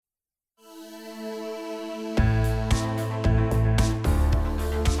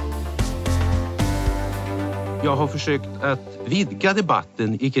jag har försökt att vidga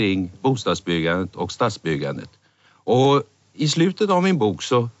debatten kring bostadsbyggandet och stadsbyggandet. Och i slutet av min bok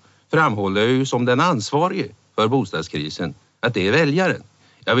så framhåller jag ju som den ansvarige för bostadskrisen att det är väljaren.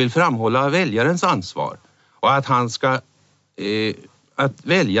 Jag vill framhålla väljarens ansvar och att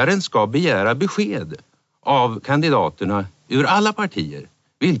väljaren ska begära besked av kandidaterna ur alla partier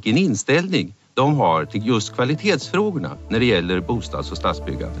vilken inställning de har till just kvalitetsfrågorna när det gäller bostads- och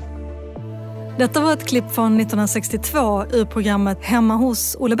stadsbyggande. Detta var ett klipp från 1962 ur programmet Hemma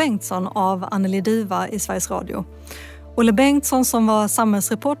hos Olle Bengtsson av Anneli Duva i Sveriges Radio. Olle Bengtsson som var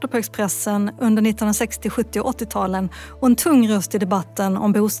samhällsreporter på Expressen under 1960-, 70- och 80-talen och en tung röst i debatten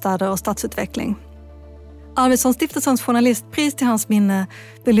om bostäder och stadsutveckling. Arvidssonstiftelsens journalistpris till hans minne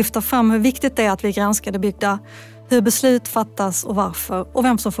vill lyfta fram hur viktigt det är att vi granskar det byggda, hur beslut fattas och varför och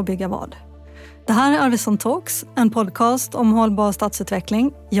vem som får bygga vad. Det här är Arvidsson Talks, en podcast om hållbar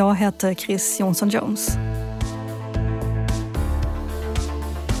stadsutveckling. Jag heter Chris Jonsson Jones.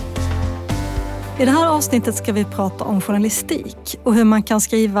 I det här avsnittet ska vi prata om journalistik och hur man kan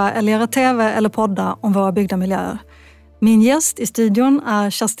skriva eller göra tv eller podda om våra byggda miljöer. Min gäst i studion är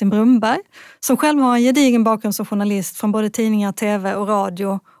Kerstin Brumberg som själv har en gedigen bakgrund som journalist från både tidningar, tv och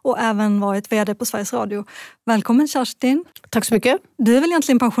radio och även varit vd på Sveriges Radio. Välkommen Kerstin. Tack så mycket. Du är väl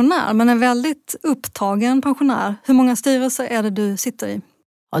egentligen pensionär men en väldigt upptagen pensionär. Hur många styrelser är det du sitter i?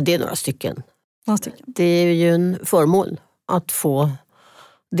 Ja, det är några stycken. Några stycken. Det är ju en förmån att få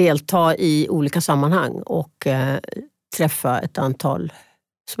delta i olika sammanhang och träffa ett antal,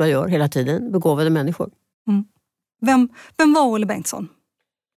 som jag gör hela tiden, begåvade människor. Mm. Vem var Olle Bengtsson?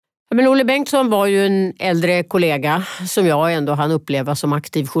 Ja, men Olle Bengtsson var ju en äldre kollega som jag ändå hann uppleva som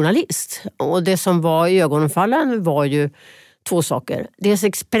aktiv journalist. Och det som var i ögonfallande var ju två saker. Dels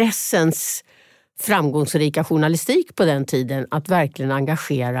Expressens framgångsrika journalistik på den tiden, att verkligen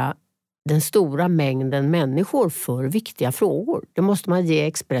engagera den stora mängden människor för viktiga frågor. Det måste man ge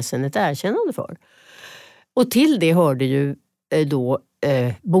Expressen ett erkännande för. Och till det hörde ju då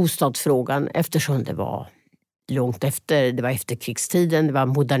bostadsfrågan, eftersom det var långt efter, det var efterkrigstiden, det var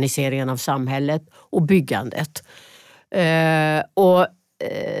moderniseringen av samhället och byggandet.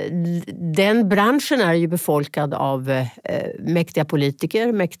 Den branschen är ju befolkad av mäktiga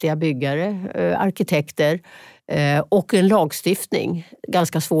politiker, mäktiga byggare, arkitekter och en lagstiftning,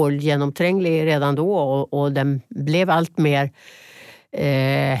 ganska svårgenomtränglig redan då och den blev allt mer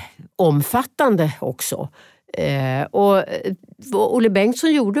omfattande också. Och vad Olle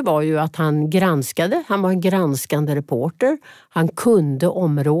Bengtsson gjorde var ju att han granskade, han var en granskande reporter, han kunde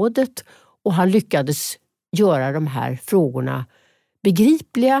området och han lyckades göra de här frågorna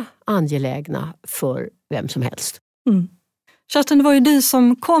begripliga, angelägna för vem som helst. Mm. Kerstin, det var ju du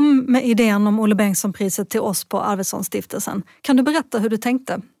som kom med idén om Olle Bengtsson-priset till oss på Arvidssonstiftelsen. Kan du berätta hur du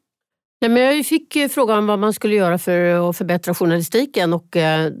tänkte? Nej, men jag fick frågan vad man skulle göra för att förbättra journalistiken och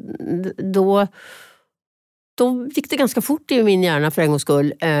då gick det ganska fort i min hjärna för en gångs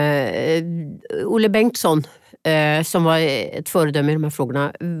skull. Olle Bengtsson, som var ett föredöme i de här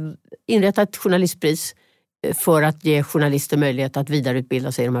frågorna, inrättade ett journalistpris för att ge journalister möjlighet att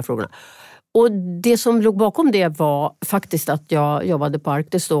vidareutbilda sig i de här frågorna. Och det som låg bakom det var faktiskt att jag jobbade på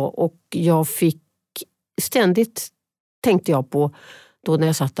Arktis då och jag fick ständigt, tänkte jag på då när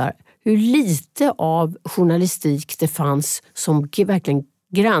jag satt där, hur lite av journalistik det fanns som verkligen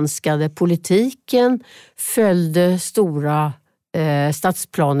granskade politiken, följde stora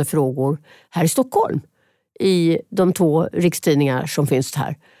stadsplanefrågor här i Stockholm i de 2 rikstidningar som finns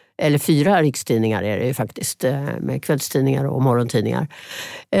här. Eller 4 rikstidningar är det ju faktiskt, med kvällstidningar och morgontidningar.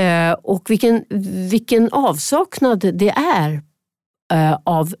 Och vilken avsaknad det är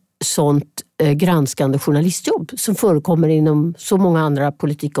av sånt granskande journalistjobb som förekommer inom så många andra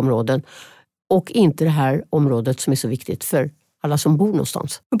politikområden och inte det här området som är så viktigt för alla som bor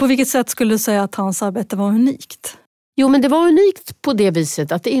någonstans. Och på vilket sätt skulle du säga att hans arbete var unikt? Jo, men det var unikt på det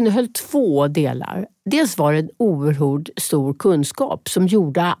viset att det innehöll 2 delar. Dels var det en oerhört stor kunskap som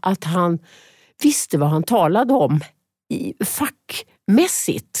gjorde att han visste vad han talade om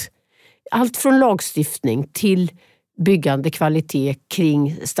fackmässigt. Allt från lagstiftning till byggande kvalitet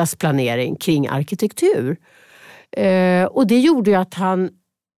kring stadsplanering, kring arkitektur. Och det gjorde ju att han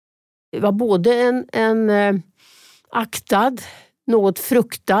var både en aktad, något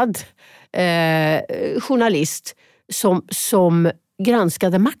fruktad journalist som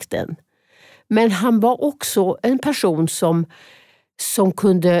granskade makten. Men han var också en person som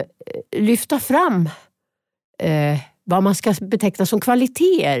kunde lyfta fram vad man ska beteckna som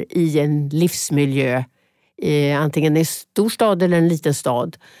kvaliteter i en livsmiljö, antingen i en stor stad eller en liten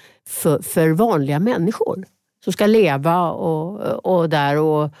stad, för vanliga människor. som ska leva och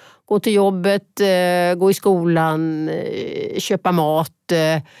gå till jobbet, gå i skolan, köpa mat,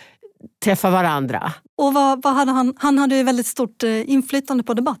 träffa varandra. Och vad hade han hade ju väldigt stort inflytande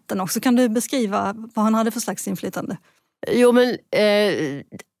på debatten också. Kan du beskriva vad han hade för slags inflytande? Jo, men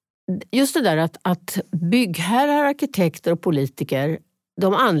just det där att byggherrar, arkitekter och politiker,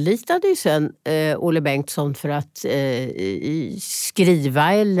 de anlitade ju sen Olle Bengtsson för att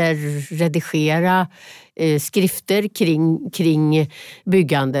skriva eller redigera skrifter kring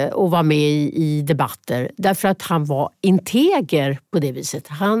byggande och vara med i debatter. Därför att han var integer på det viset.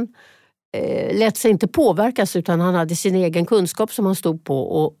 Han lät sig inte påverkas, utan han hade sin egen kunskap som han stod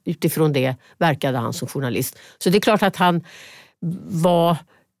på, och utifrån det verkade han som journalist. Så det är klart att han var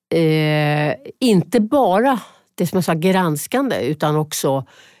inte bara det som jag sa granskande, utan också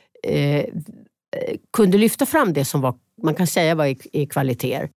kunde lyfta fram det som man kan säga var i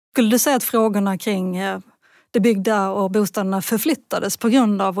kvaliteter. Skulle du säga att frågorna kring det byggda och bostäderna förflyttades på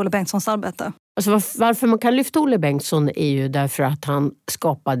grund av Olle Bengtssons arbete? Alltså varför man kan lyfta Olle Bengtsson är ju därför att han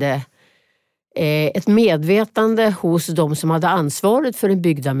skapade ett medvetande hos de som hade ansvaret för den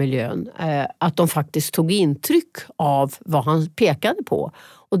byggda miljön, att de faktiskt tog intryck av vad han pekade på.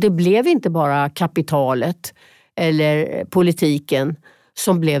 Och det blev inte bara kapitalet eller politiken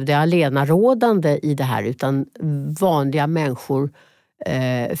som blev det allenarådande i det här, utan vanliga människor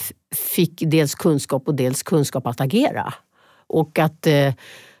fick dels kunskap och dels kunskap att agera. Och att,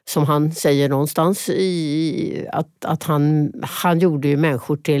 som han säger någonstans, att han gjorde ju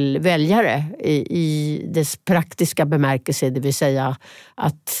människor till väljare i dess praktiska bemärkelse, det vill säga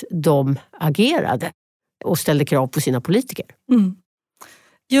att de agerade och ställde krav på sina politiker. Mm.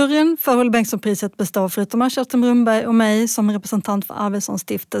 Juryn för Olle Bengtsson-priset består förutom av Kerstin Brunberg och mig som representant för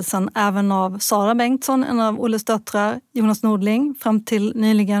Arvidssonstiftelsen även av Sara Bengtsson, en av Olles döttrar, Jonas Nordling, fram till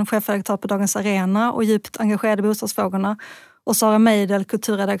nyligen chefredaktör på Dagens Arena och djupt engagerad i bostadsfrågorna, och Sara Meidel,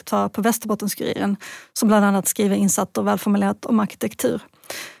 kulturredaktör på Västerbottens-Kuriren, som bland annat skriver insatt och välformulerat om arkitektur.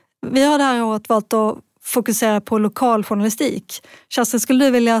 Vi har det här året valt att fokusera på lokal journalistik. Kerstin, skulle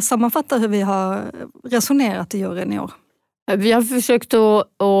du vilja sammanfatta hur vi har resonerat i juryn i år? Vi har försökt att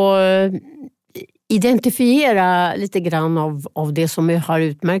identifiera lite grann av det som har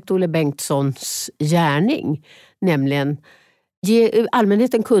utmärkt Olle Bengtssons gärning. Nämligen ge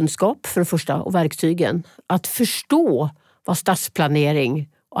allmänheten kunskap för det första och verktygen. Att förstå vad stadsplanering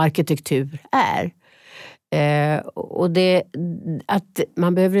och arkitektur är. Och det, att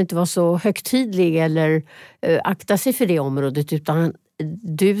man behöver inte vara så högtidlig eller akta sig för det området, utan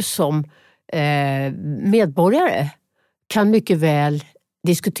du som medborgare kan mycket väl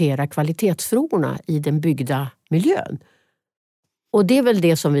diskutera kvalitetsfrågorna i den byggda miljön. Och det är väl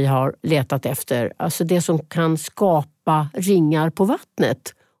det som vi har letat efter. Alltså det som kan skapa ringar på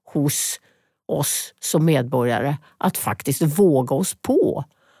vattnet hos oss som medborgare. Att faktiskt våga oss på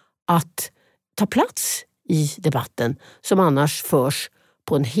att ta plats i debatten som annars förs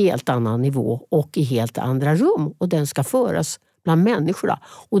på en helt annan nivå och i helt andra rum. Och den ska föras bland människorna.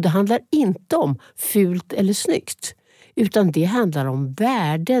 Och det handlar inte om fult eller snyggt. Utan det handlar om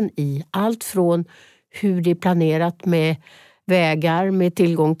värden i allt från hur det är planerat med vägar, med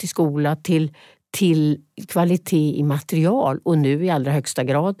tillgång till skola, till kvalitet i material. Och nu i allra högsta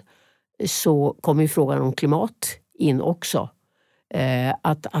grad så kommer ju frågan om klimat in också.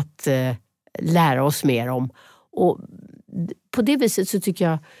 Att lära oss mer om. Och på det viset så tycker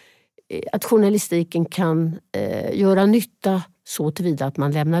jag att journalistiken kan göra nytta så tillvida att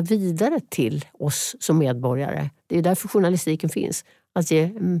man lämnar vidare till oss som medborgare. Det är därför journalistiken finns. Att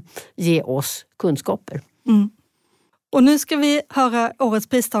ge oss kunskaper. Mm. Och nu ska vi höra årets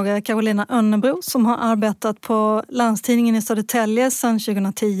pristagare Carolina Önnebro, som har arbetat på Landstidningen i Södertälje sedan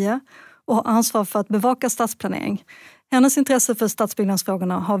 2010 och har ansvar för att bevaka stadsplanering. Hennes intresse för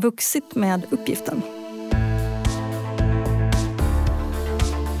stadsbyggnadsfrågorna har vuxit med uppgiften.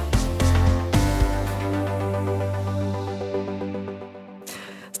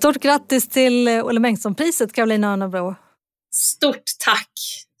 Stort grattis till Olle Bengtsson-priset, Carolina Önnebro. Stort tack!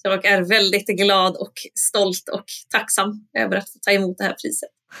 Jag är väldigt glad och stolt och tacksam över att få ta emot det här priset.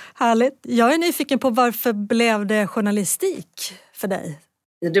 Härligt. Jag är nyfiken på varför blev det journalistik för dig?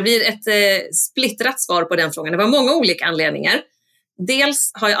 Det blir ett splittrat svar på den frågan. Det var många olika anledningar.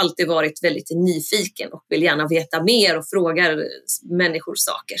 Dels har jag alltid varit väldigt nyfiken och vill gärna veta mer och frågar människor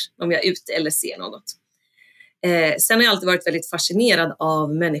saker om jag är ute eller ser något. Sen har jag alltid varit väldigt fascinerad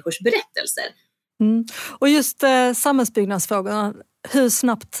av människors berättelser. Mm. Och just samhällsbyggnadsfrågorna, hur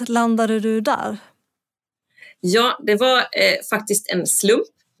snabbt landade du där? Ja, det var faktiskt en slump.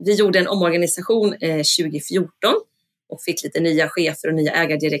 Vi gjorde en omorganisation 2014 och fick lite nya chefer och nya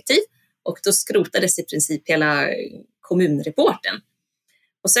ägardirektiv. Och då skrotades i princip hela kommunreporten.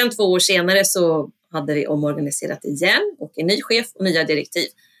 Och sen 2 år senare så hade vi omorganiserat igen och en ny chef och nya direktiv.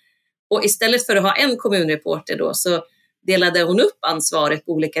 Och istället för att ha en kommunreporter då så delade hon upp ansvaret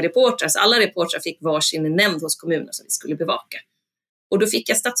på olika reportrar. Så alla reportrar fick varsin nämnd hos kommunen som vi skulle bevaka. Och då fick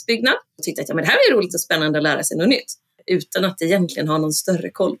jag stadsbyggnad och tyckte att det här är roligt och spännande att lära sig något nytt. Utan att egentligen ha någon större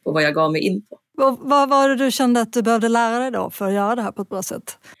koll på vad jag gav mig in på. Vad var det du kände att du behövde lära dig då för att göra det här på ett bra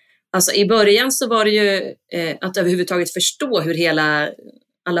sätt? Alltså i början så var det ju att överhuvudtaget förstå hur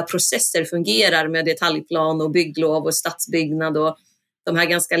alla processer fungerar med detaljplan och bygglov och stadsbyggnad och de här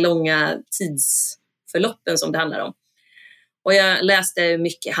ganska långa tidsförloppen som det handlar om. Och jag läste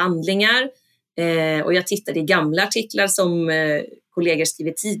mycket handlingar och jag tittade i gamla artiklar som kollegor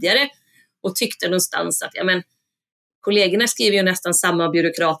skrivit tidigare och tyckte någonstans att kollegorna skriver ju nästan samma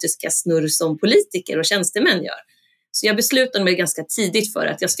byråkratiska snurr som politiker och tjänstemän gör. Så jag beslutade mig ganska tidigt för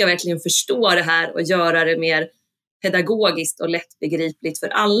att jag ska verkligen förstå det här och göra det mer pedagogiskt och lättbegripligt för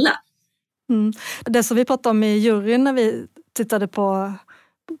alla. Det som vi pratade om i juryn när vi tittade på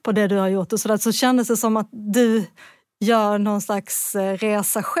det du har gjort och så kändes det som att du gör någon slags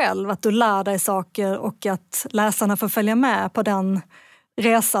resa själv, att du lär dig saker och att läsarna får följa med på den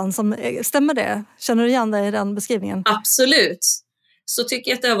resan. Stämmer det? Känner du igen dig i den beskrivningen? Absolut. Så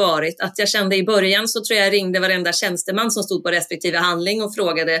tycker jag att det har varit. Att jag kände i början så tror jag ringde varenda tjänsteman som stod på respektive handling och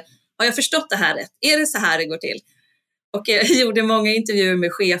frågade, har jag förstått det här rätt? Är det så här det går till? Och jag gjorde många intervjuer med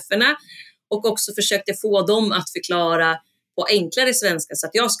cheferna och också försökte få dem att förklara på enklare svenska så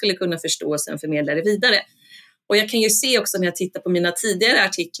att jag skulle kunna förstå och sen förmedla det vidare. Och jag kan ju se också när jag tittar på mina tidigare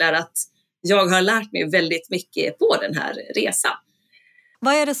artiklar att jag har lärt mig väldigt mycket på den här resan.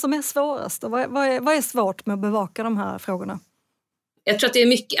 Vad är det som är svårast? Vad är svårt med att bevaka de här frågorna? Jag tror att det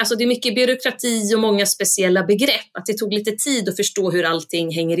är mycket byråkrati och många speciella begrepp. Att det tog lite tid att förstå hur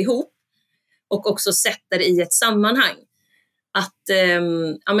allting hänger ihop. Och också sätta det i ett sammanhang. Att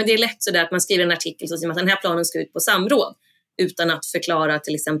det är lätt sådär att man skriver en artikel så att den här planen ska ut på samråd. Utan att förklara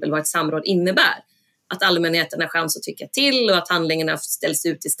till exempel vad ett samråd innebär. Att allmänheten har chans att tycka till och att handlingarna ställs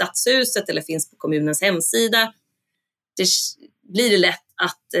ut i stadshuset eller finns på kommunens hemsida. Det blir lätt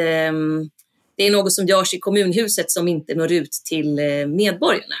att det är något som görs i kommunhuset som inte når ut till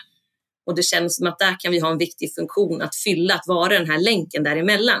medborgarna. Och det känns som att där kan vi ha en viktig funktion att fylla, att vara den här länken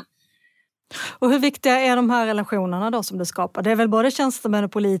däremellan. Och hur viktiga är de här relationerna då som du skapar? Det är väl både tjänstemän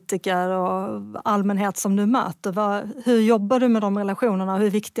och politiker och allmänhet som du möter. Hur jobbar du med de relationerna? Hur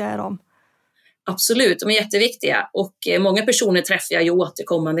viktiga är de? Absolut, de är jätteviktiga och många personer träffar jag ju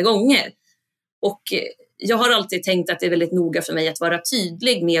återkommande gånger. Och jag har alltid tänkt att det är väldigt noga för mig att vara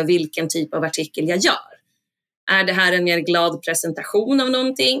tydlig med vilken typ av artikel jag gör. Är det här en mer glad presentation av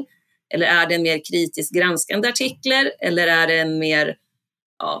någonting? Eller är det en mer kritiskt granskande artiklar? Eller är det en mer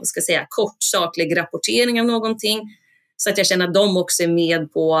kort saklig rapportering av någonting? Så att jag känner att de också är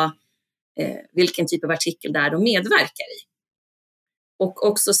med på vilken typ av artikel där de medverkar i. Och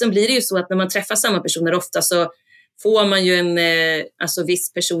också sen blir det ju så att när man träffar samma personer ofta så får man ju en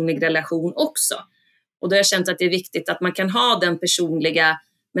viss personlig relation också. Och då har jag känt att det är viktigt att man kan ha den personliga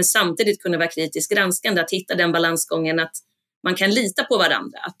men samtidigt kunna vara kritiskt granskande. Att hitta den balansgången att man kan lita på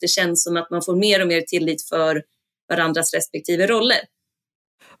varandra. Att det känns som att man får mer och mer tillit för varandras respektive roller.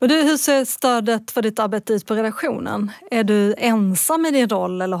 Och hur ser stödet för ditt arbete ut på redaktionen? Är du ensam i din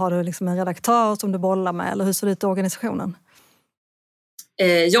roll eller har du liksom en redaktör som du bollar med? Eller hur ser det ut i organisationen?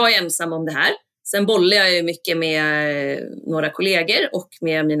 Jag är ensam om det här. Sen bollar jag ju mycket med några kollegor och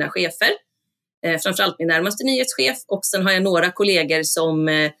med mina chefer. Framförallt min närmaste nyhetschef. Och sen har jag några kollegor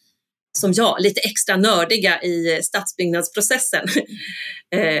som jag, lite extra nördiga i stadsbyggnadsprocessen.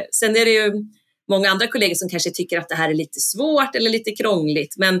 Sen är det ju många andra kollegor som kanske tycker att det här är lite svårt eller lite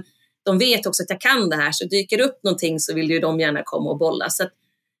krångligt. Men de vet också att jag kan det här. Så dyker det upp någonting så vill ju de gärna komma och bolla. Så att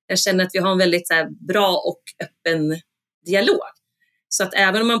jag känner att vi har en väldigt så här, bra och öppen dialog. Så att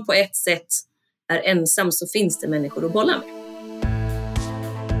även om man på ett sätt är ensam så finns det människor att bolla med.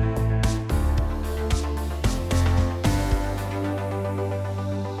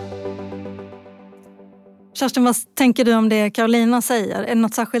 Kerstin, vad tänker du om det Carolina säger? Är det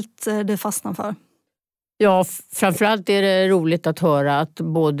något särskilt du fastnar för? Ja, framförallt är det roligt att höra att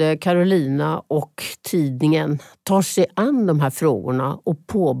både Carolina och tidningen tar sig an de här frågorna och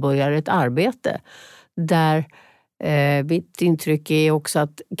påbörjar ett arbete där mitt intryck är också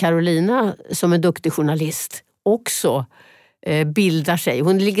att Carolina som en duktig journalist också bildar sig.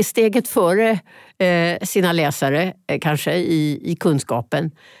 Hon ligger steget före sina läsare kanske i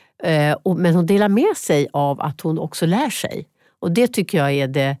kunskapen. Men hon delar med sig av att hon också lär sig. Och det tycker jag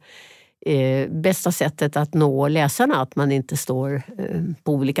är bästa sättet att nå läsarna, att man inte står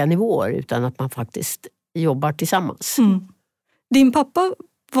på olika nivåer utan att man faktiskt jobbar tillsammans. Mm. Din pappa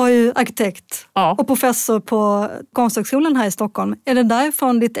var ju arkitekt och professor på Konsthögskolan här i Stockholm. Är det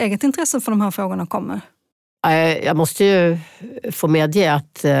därifrån ditt eget intresse för de här frågorna kommer? Jag måste ju få medge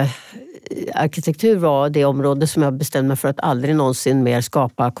att arkitektur var det område som jag bestämde mig för att aldrig någonsin mer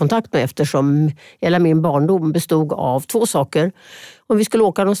skapa kontakt med, eftersom hela min barndom bestod av 2 saker. Om vi skulle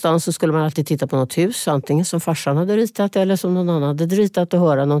åka någonstans så skulle man alltid titta på något hus, antingen som farsan hade ritat eller som någon annan hade ritat och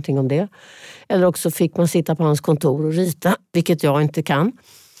höra någonting om det. Eller också fick man sitta på hans kontor och rita, vilket jag inte kan.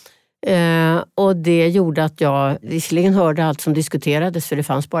 Och det gjorde att jag visserligen hörde allt som diskuterades, för det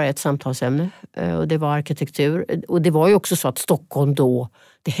fanns bara ett samtalsämne och det var arkitektur. Och det var ju också så att Stockholm då,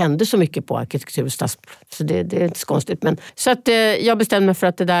 det hände så mycket på arkitektur och stadsplats, så det är inte så konstigt. Men, så att jag bestämde mig för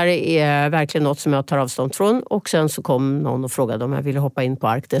att det där är verkligen något som jag tar avstånd från, och sen så kom någon och frågade om jag ville hoppa in på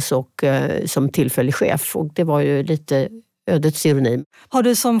Arktis och som tillfällig chef, och det var ju lite ödets ironi. Har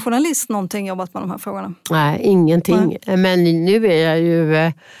du som journalist någonting jobbat med de här frågorna? Nej, ingenting. Nej. Men nu är jag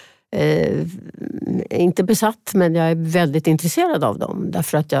ju inte besatt, men jag är väldigt intresserad av dem.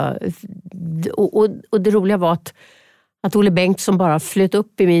 Därför att och det roliga var att Olle Bengtsson bara flöt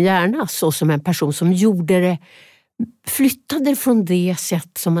upp i min hjärna så som en person som flyttade från det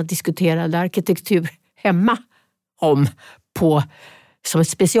sätt som man diskuterade arkitektur hemma om som ett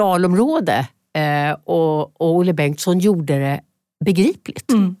specialområde. Och Olle Bengtsson gjorde det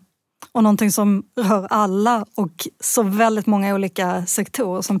begripligt. Mm. Och någonting som rör alla och så väldigt många olika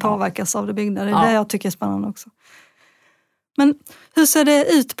sektorer som påverkas av det byggda. Det är det jag tycker är spännande också. Men hur ser det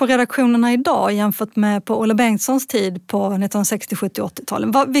ut på redaktionerna idag jämfört med på Olle Bengtssons tid på 1960-, 70-,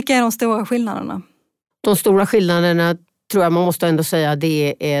 80-talen? Vilka är de stora skillnaderna? De stora skillnaderna tror jag man måste ändå säga,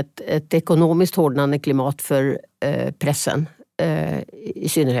 det är ett ekonomiskt hårdnande klimat för pressen i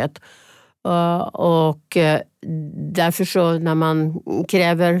synnerhet. Och därför så när man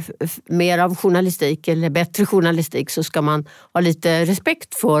kräver mer av journalistik eller bättre journalistik så ska man ha lite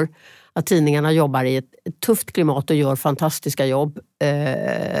respekt för att tidningarna jobbar i ett tufft klimat och gör fantastiska jobb,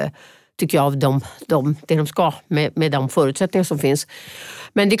 tycker jag, av det de ska med de förutsättningar som finns.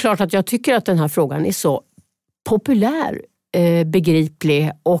 Men det är klart att jag tycker att den här frågan är så populär,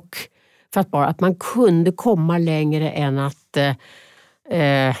 begriplig, och för att man kunde komma längre än att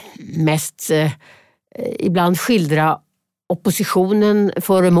mest ibland skildra oppositionen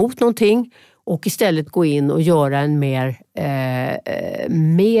för och emot någonting och istället gå in och göra en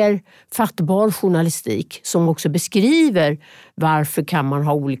mer fattbar journalistik som också beskriver varför kan man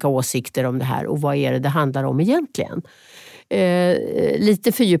ha olika åsikter om det här och vad är det handlar om egentligen.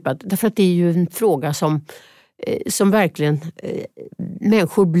 Lite fördjupat, därför att det är ju en fråga som verkligen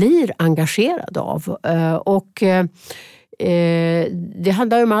människor blir engagerade av. Och det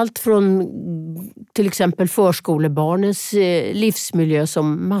handlar om allt från till exempel förskolebarnens livsmiljö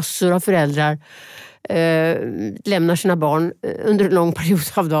som massor av föräldrar lämnar sina barn under en lång period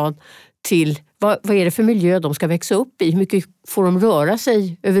av dagen till vad är det för miljö de ska växa upp i, hur mycket får de röra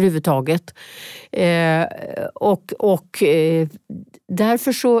sig överhuvudtaget.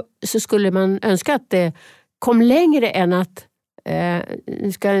 Därför så skulle man önska att det kom längre än att,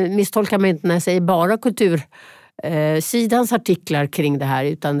 nu ska misstolka mig inte när jag säger bara sidans artiklar kring det här,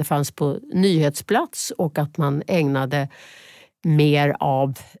 utan det fanns på nyhetsplats och att man ägnade mer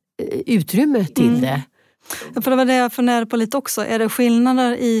av utrymme till det. Ja, för det var det jag funderade på lite också. Är det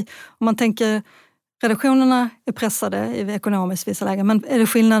skillnader i, om man tänker redaktionerna är pressade i ekonomiskt vissa lägen, men är det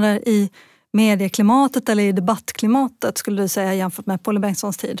skillnader i medieklimatet eller i debattklimatet skulle du säga jämfört med Olle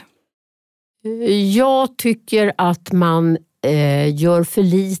Bengtssons tid? Jag tycker att man gör för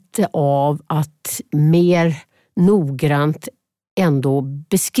lite av att mer noggrant ändå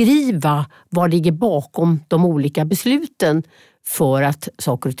beskriva vad ligger bakom de olika besluten för att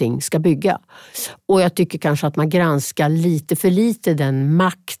saker och ting ska bygga. Och jag tycker kanske att man granskar lite för lite den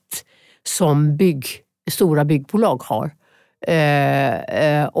makt som stora byggbolag har.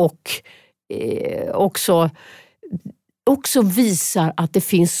 Och också visar att det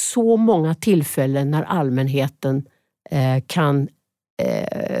finns så många tillfällen när allmänheten kan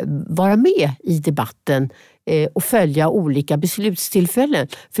vara med i debatten och följa olika beslutstillfällen.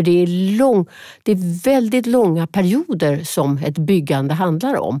 För det är väldigt långa perioder som ett byggande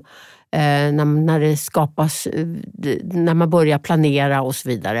handlar om. När det skapas, när man börjar planera och så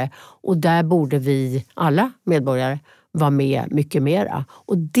vidare. Och där borde vi alla medborgare vara med mycket mera.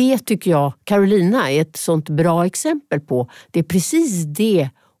 Och det tycker jag Carolina är ett sånt bra exempel på. Det är precis det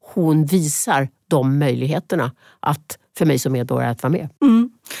hon visar, de möjligheterna att för mig som medborgare att vara med.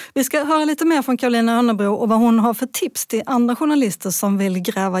 Vi ska höra lite mer från Karolina Önnebro och vad hon har för tips till andra journalister som vill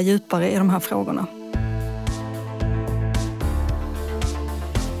gräva djupare i de här frågorna.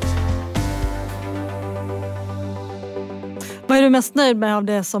 Vad är du mest nöjd med av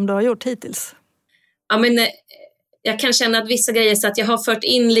det som du har gjort hittills? Ja, men jag kan känna att vissa grejer så att jag har fört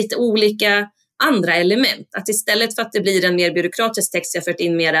in lite olika andra element. Att istället för att det blir en mer byråkratisk text, jag har fört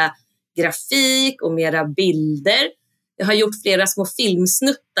in mera grafik och mera bilder. Jag har gjort flera små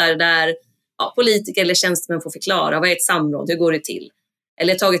filmsnuttar där politiker eller tjänstemän får förklara vad är ett samråd, hur går det till?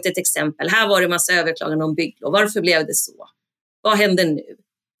 Eller tagit ett exempel, här var det en massa överklaganden om bygglov, varför blev det så? Vad händer nu?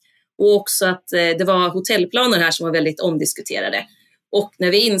 Och också att det var hotellplaner här som var väldigt omdiskuterade. Och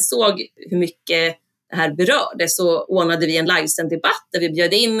när vi insåg hur mycket det här berörde så ordnade vi en livesänd debatt där vi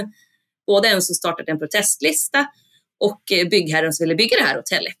bjöd in både en som startade en protestlista och byggherren som ville bygga det här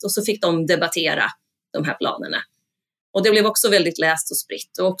hotellet. Och så fick de debattera de här planerna. Och det blev också väldigt läst och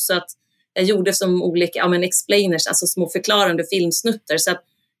spritt. Och också att jag gjorde som olika explainers, alltså små förklarande filmsnutter. Så att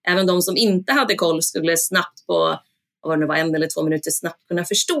även de som inte hade koll skulle snabbt på, vad det var, 1 eller 2 minuter snabbt kunna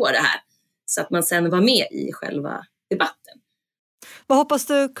förstå det här. Så att man sen var med i själva debatten. Vad hoppas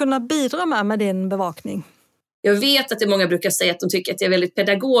du kunna bidra med din bevakning? Jag vet att det många brukar säga att de tycker att det är väldigt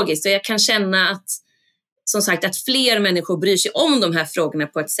pedagogiskt. Och jag kan känna att, som sagt, att fler människor bryr sig om de här frågorna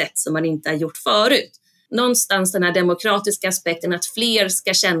på ett sätt som man inte har gjort förut. Någonstans den här demokratiska aspekten att fler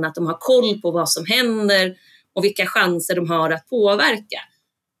ska känna att de har koll på vad som händer och vilka chanser de har att påverka.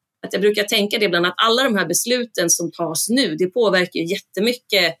 Att jag brukar tänka det ibland att alla de här besluten som tas nu, det påverkar ju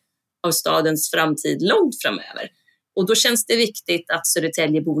jättemycket av stadens framtid långt framöver. Och då känns det viktigt att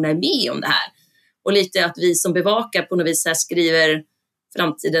Södertäljeborna är med om det här. Och lite att vi som bevakar på något vis här skriver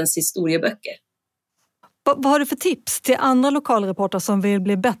framtidens historieböcker. Vad har du för tips till andra lokalreportrar som vill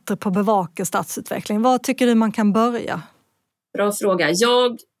bli bättre på att bevaka stadsutveckling? Vad tycker du man kan börja? Bra fråga.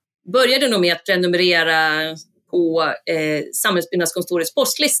 Jag började nog med att prenumerera på Samhällsbyggnadskontorets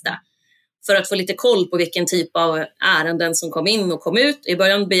postlista för att få lite koll på vilken typ av ärenden som kom in och kom ut. I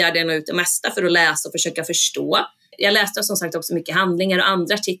början begärde jag nog ut det mesta för att läsa och försöka förstå. Jag läste som sagt också mycket handlingar och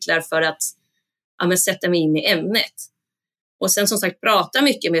andra artiklar för att sätta mig in i ämnet. Och sen som sagt prata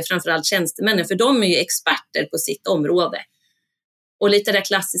mycket med framförallt tjänstemännen, för de är ju experter på sitt område. Och lite det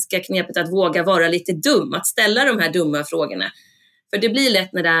klassiska knepet att våga vara lite dum, att ställa de här dumma frågorna. För det blir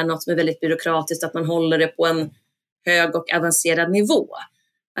lätt när det är något som är väldigt byråkratiskt att man håller det på en hög och avancerad nivå.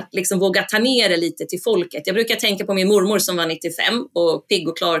 Att liksom våga ta ner det lite till folket. Jag brukar tänka på min mormor som var 95 och pigg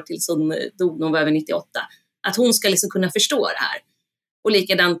och klar tills hon dog när hon var över 98. Att hon ska liksom kunna förstå det här. Och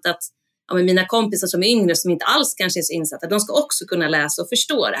likadant att mina kompisar som är yngre som inte alls kanske är så insatta, de ska också kunna läsa och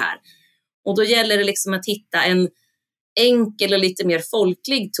förstå det här. Och då gäller det liksom att hitta en enkel och lite mer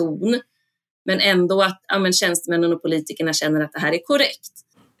folklig ton, men ändå att tjänstemännen och politikerna känner att det här är korrekt.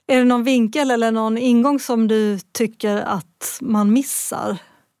 Är det någon vinkel eller någon ingång som du tycker att man missar?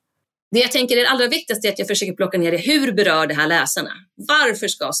 Det jag tänker är det allra viktigaste är att jag försöker plocka ner det. Hur berör det här läsarna? Varför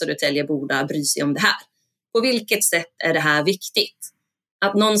ska Södertäljeborna bry sig om det här? På vilket sätt är det här viktigt?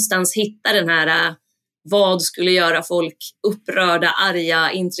 Att någonstans hitta den här, vad skulle göra folk upprörda,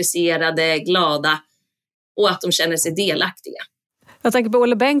 arga, intresserade, glada och att de känner sig delaktiga. Jag tänker på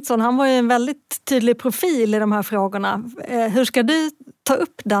Olle Bengtsson, han var ju en väldigt tydlig profil i de här frågorna. Hur ska du ta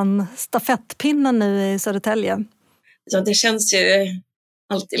upp den stafettpinnen nu i Södertälje? Ja, det känns ju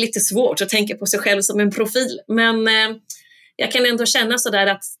alltid lite svårt att tänka på sig själv som en profil. Men jag kan ändå känna sådär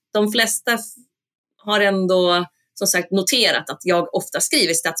att de flesta har ändå som sagt noterat att jag ofta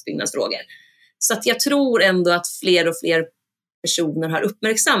skriver stadsbyggnadsfrågor. Så att jag tror ändå att fler och fler personer har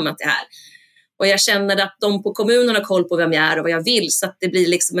uppmärksammat det här. Och jag känner att de på kommunen har koll på vem jag är och vad jag vill, så att det blir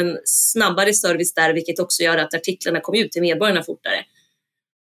liksom en snabbare service där, vilket också gör att artiklarna kommer ut till medborgarna fortare.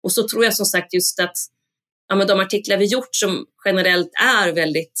 Och så tror jag som sagt just att de artiklar vi gjort som generellt är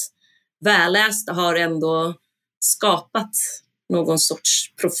väldigt vällästa har ändå skapat någon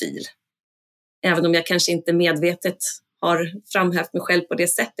sorts profil. Även om jag kanske inte medvetet har framhävt mig själv på det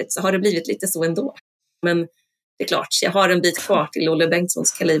sättet, så har det blivit lite så ändå. Men det är klart, jag har en bit kvar till Olle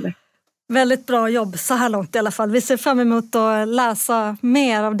Bengtssons kaliber. Väldigt bra jobb så här långt i alla fall. Vi ser fram emot att läsa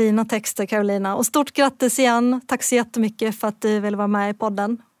mer av dina texter, Karolina. Och stort grattis igen. Tack så jättemycket för att du ville vara med i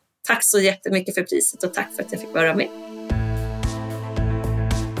podden. Tack så jättemycket för priset och tack för att jag fick vara med.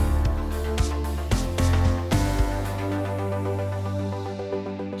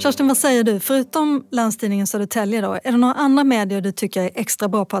 Kerstin, vad säger du? Förutom Länstidningen Södertälje då, är det några andra medier du tycker är extra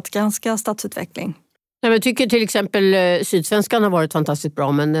bra på att granska stadsutveckling? Jag tycker till exempel Sydsvenskan har varit fantastiskt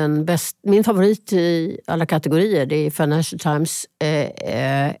bra, men min favorit i alla kategorier, det är Financial Times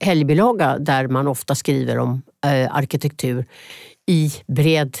helgbilaga, där man ofta skriver om arkitektur i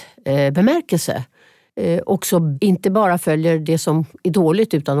bred bemärkelse. Också inte bara följer det som är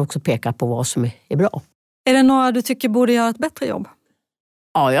dåligt utan också pekar på vad som är bra. Är det några du tycker borde göra ett bättre jobb?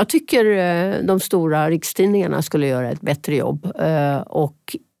 Ja, jag tycker de stora rikstidningarna skulle göra ett bättre jobb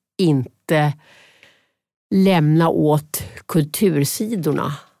och inte lämna åt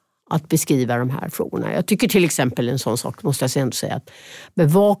kultursidorna att beskriva de här frågorna. Jag tycker till exempel en sån sak, måste jag ändå säga, att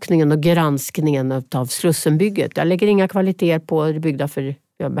bevakningen och granskningen av Slussenbygget, jag lägger inga kvaliteter på det byggda, för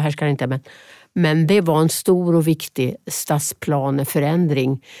jag behärskar inte, men det var en stor och viktig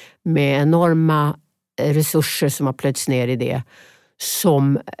stadsplaneförändring med enorma resurser som har plöjts ner i det,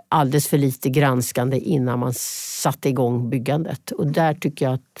 som alldeles för lite granskande innan man satte igång byggandet. Och där tycker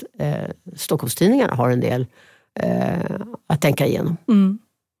jag att Stockholmstidningarna har en del att tänka igenom. Mm.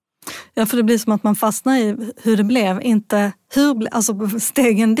 Ja, för det blir som att man fastnar i hur det blev, inte alltså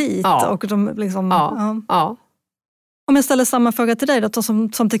stegen dit. Ja. Och de liksom, Ja. Om jag ställer samma fråga till dig då,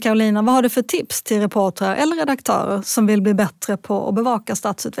 som till Carolina, vad har du för tips till reportrar eller redaktörer som vill bli bättre på att bevaka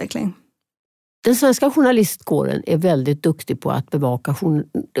stadsutveckling? Den svenska journalistkåren är väldigt duktig på att bevaka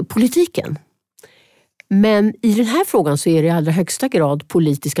politiken. Men i den här frågan så är det i allra högsta grad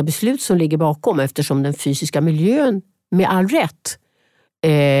politiska beslut som ligger bakom, eftersom den fysiska miljön med all rätt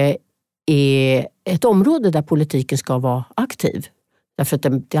är ett område där politiken ska vara aktiv. Därför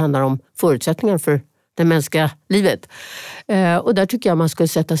att det handlar om förutsättningar för det mänskliga livet. Och där tycker jag man ska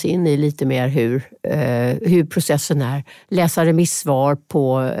sätta sig in i lite mer hur processen är. Läsa remissvar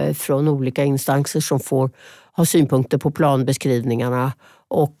från olika instanser som får ha synpunkter på planbeskrivningarna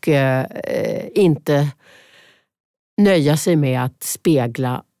och inte nöja sig med att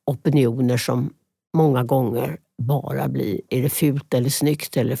spegla opinioner som många gånger bara blir, är det fult eller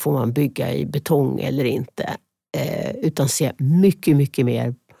snyggt eller får man bygga i betong eller inte, utan se mycket, mycket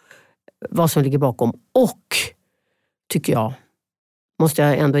mer vad som ligger bakom. Och tycker jag, måste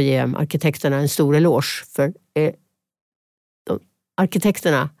jag ändå ge arkitekterna en stor eloge, för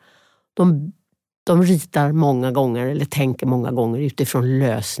arkitekterna de ritar många gånger eller tänker många gånger utifrån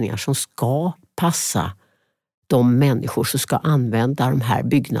lösningar som ska passa de människor som ska använda de här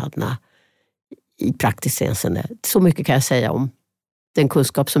byggnaderna i praktiskt hänseende. Så mycket kan jag säga om den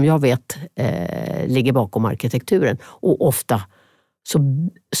kunskap som jag vet ligger bakom arkitekturen. Och ofta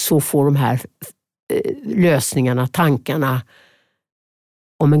så får de här lösningarna, tankarna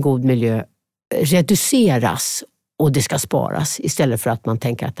om en god miljö reduceras och det ska sparas, istället för att man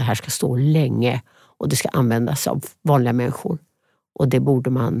tänker att det här ska stå länge och det ska användas av vanliga människor. Och det borde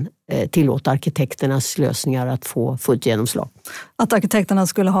man tillåta arkitekternas lösningar att få fullt genomslag. Att arkitekterna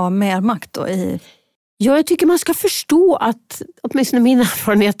skulle ha mer makt då i... Ja, jag tycker man ska förstå att, åtminstone min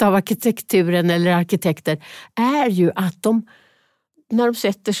erfarenhet av arkitekturen eller arkitekter, är ju att de, när de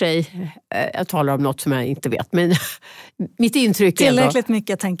sätter sig, jag talar om något som jag inte vet, men mitt intryck är tillräckligt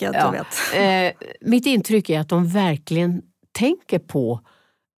mycket tänker jag att du vet. Mitt intryck är att de verkligen tänker på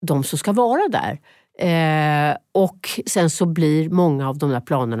de som ska vara där. Och sen så blir många av de där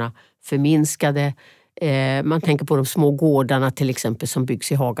planerna förminskade. Man tänker på de små gårdarna till exempel som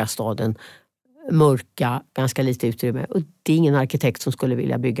byggs i Hagastaden. Mörka, ganska lite utrymme. Och det är ingen arkitekt som skulle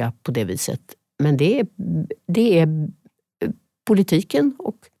vilja bygga på det viset. Men det är politiken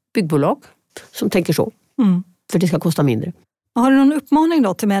och byggbolag som tänker så. Mm. För det ska kosta mindre. Har du någon uppmaning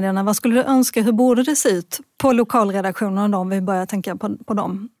då till medierna? Vad skulle du önska, hur borde det se ut på lokalredaktionerna om vi börjar tänka på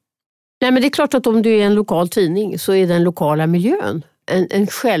dem? Nej, men det är klart att om du är en lokal tidning så är den lokala miljön en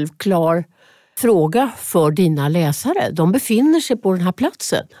självklar fråga för dina läsare. De befinner sig på den här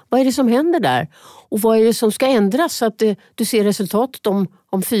platsen. Vad är det som händer där? Och vad är det som ska ändras så att du ser resultatet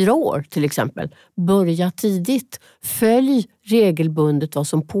om 4 år till exempel? Börja tidigt. Följ regelbundet vad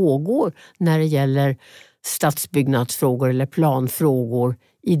som pågår när det gäller stadsbyggnadsfrågor eller planfrågor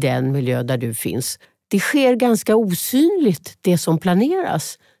i den miljö där du finns. Det sker ganska osynligt det som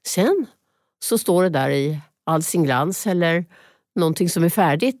planeras. Sen så står det där i all sin glans eller någonting som är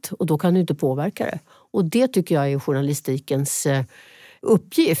färdigt och då kan du inte påverka det. Och det tycker jag är journalistikens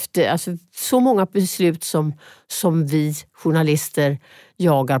uppgift. Alltså, så många beslut som vi journalister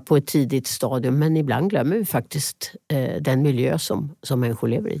jagar på ett tidigt stadium, men ibland glömmer vi faktiskt den miljö som människor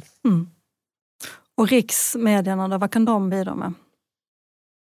lever i. Mm. Och riksmedierna då, vad kan de bidra med?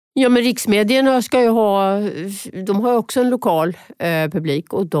 Ja, men riksmedierna ska ju de har också en lokal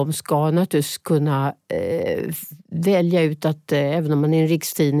publik och de ska naturligtvis kunna välja ut att även om man är en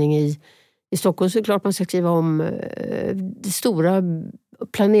rikstidning I Stockholm så är det klart man ska skriva om stora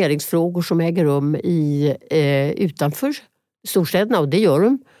planeringsfrågor som äger rum utanför storstäderna, och det gör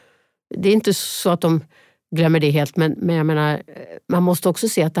de. Det är inte så att de glömmer det helt, men jag menar, man måste också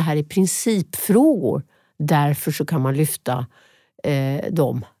se att det här är principfrågor. Därför så kan man lyfta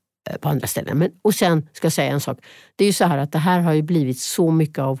dem på andra ställen. Och sen ska jag säga en sak. Det är ju så här att det här har ju blivit så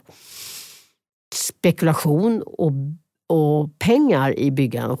mycket av spekulation och pengar i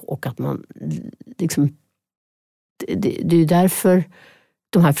byggandet, och att man liksom, det är ju därför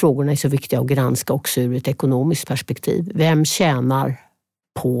de här frågorna är så viktiga att granska också ur ett ekonomiskt perspektiv. Vem tjänar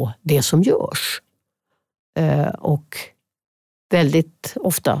på det som görs? Och väldigt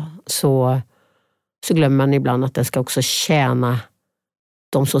ofta så glömmer man ibland att den ska också tjäna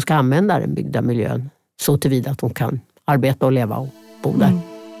de som ska använda den byggda miljön så tillvida att de kan arbeta och leva och bo där.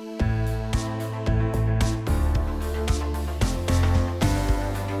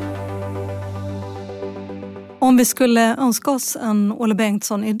 Om vi skulle önska oss en Olle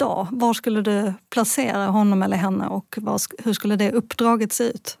Bengtsson idag, var skulle du placera honom eller henne, och hur skulle det uppdraget se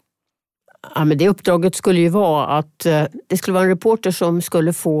ut? Ja, men det uppdraget skulle ju vara att det skulle vara en reporter som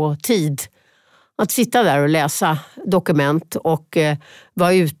skulle få tid att sitta där och läsa dokument och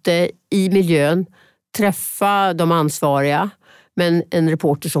vara ute i miljön, träffa de ansvariga, men en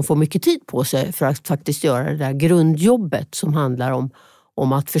reporter som får mycket tid på sig för att faktiskt göra det där grundjobbet som handlar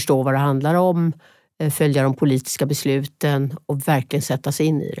om att förstå vad det handlar om, följa de politiska besluten och verkligen sätta sig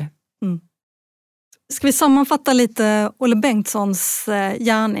in i det. Ska vi sammanfatta lite Olle Bengtssons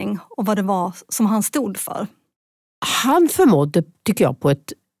gärning och vad det var som han stod för? Han förmådde, tycker jag, på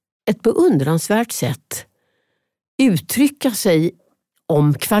ett beundransvärt sätt uttrycka sig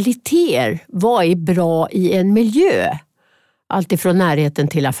om kvaliteter. Vad är bra i en miljö? Allt ifrån närheten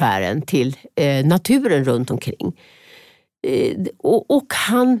till affären till naturen runt omkring. Och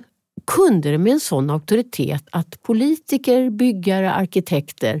han kunde det med en sån auktoritet att politiker, byggare,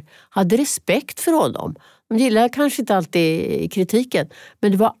 arkitekter hade respekt för honom. De gillade kanske inte alltid kritiken,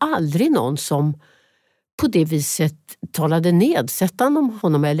 men det var aldrig någon som på det viset talade nedsättande om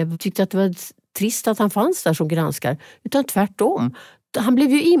honom eller tyckte att det var trist att han fanns där som granskar, utan tvärtom. Han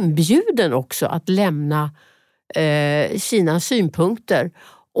blev ju inbjuden också att lämna sina synpunkter,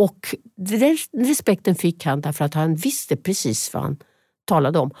 och den respekten fick han därför att han visste precis vad han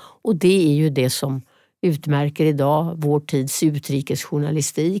talade om. Och det är ju det som utmärker idag vår tids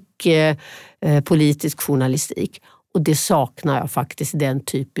utrikesjournalistik, politisk journalistik. Och det saknar jag faktiskt, den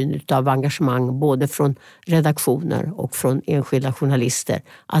typen av engagemang både från redaktioner och från enskilda journalister,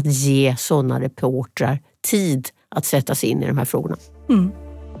 att ge sådana reportrar tid att sätta sig in i de här frågorna.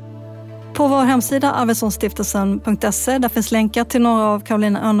 På vår hemsida arvidssonstiftelsen.se där finns länkar till några av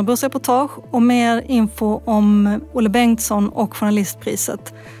Karolina Örnebos reportage och mer info om Olle Bengtsson och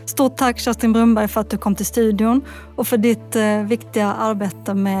journalistpriset. Stort tack Kerstin Brunberg för att du kom till studion och för ditt viktiga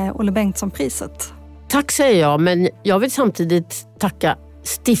arbete med Olle Bengtsson-priset. Tack säger jag, men jag vill samtidigt tacka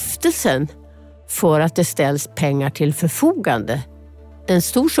stiftelsen för att det ställs pengar till förfogande. En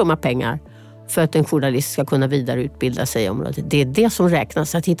stor summa pengar för att en journalist ska kunna vidareutbilda sig i området. Det är det som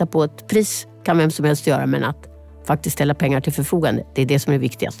räknas. Att hitta på ett pris kan vem som helst göra, men att faktiskt ställa pengar till förfogande, det är det som är det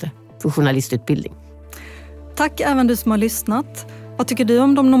viktigaste för journalistutbildning. Tack även du som har lyssnat. Vad tycker du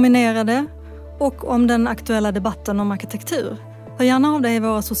om de nominerade och om den aktuella debatten om arkitektur? Hör gärna av dig i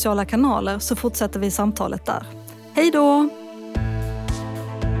våra sociala kanaler så fortsätter vi samtalet där. Hej då!